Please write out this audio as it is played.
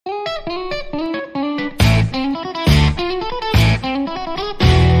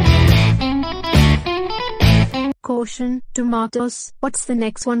potion, tomatoes. What's the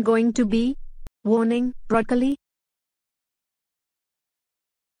next one going to be? Warning, broccoli.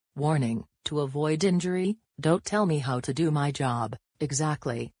 Warning, to avoid injury, don't tell me how to do my job.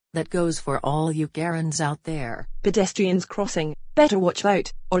 Exactly, that goes for all you Karens out there. Pedestrians crossing, better watch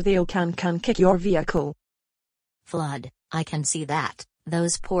out, or they'll can kick your vehicle. Flood, I can see that,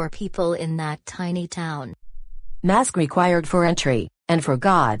 those poor people in that tiny town. Mask required for entry, and for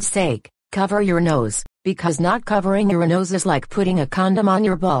God's sake, cover your nose, because not covering your nose is like putting a condom on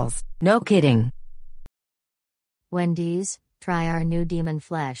your balls, no kidding. Wendy's, try our new demon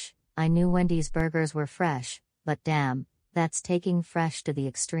flesh. I knew Wendy's burgers were fresh, but damn, that's taking fresh to the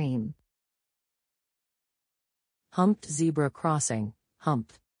extreme. Humped zebra crossing,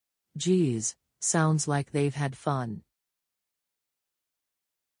 humped. Geez, sounds like they've had fun.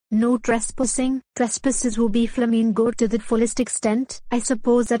 No trespassing. Trespassers will be flamingoed to the fullest extent. I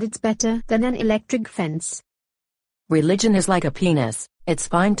suppose that it's better than an electric fence. Religion is like a penis. It's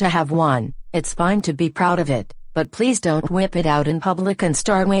fine to have one, it's fine to be proud of it, but please don't whip it out in public and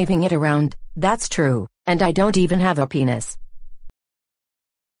start waving it around. That's true, and I don't even have a penis.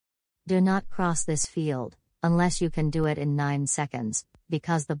 Do not cross this field, unless you can do it in 9 seconds,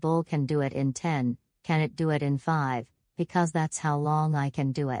 because the bull can do it in 10, can it do it in 5, because that's how long I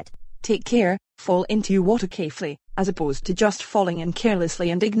can do it. Take care, fall into water carefully, as opposed to just falling in carelessly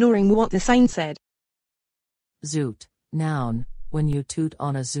and ignoring what the sign said. Zoot, noun, when you toot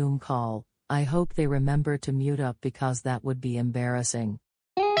on a Zoom call, I hope they remember to mute up because that would be embarrassing.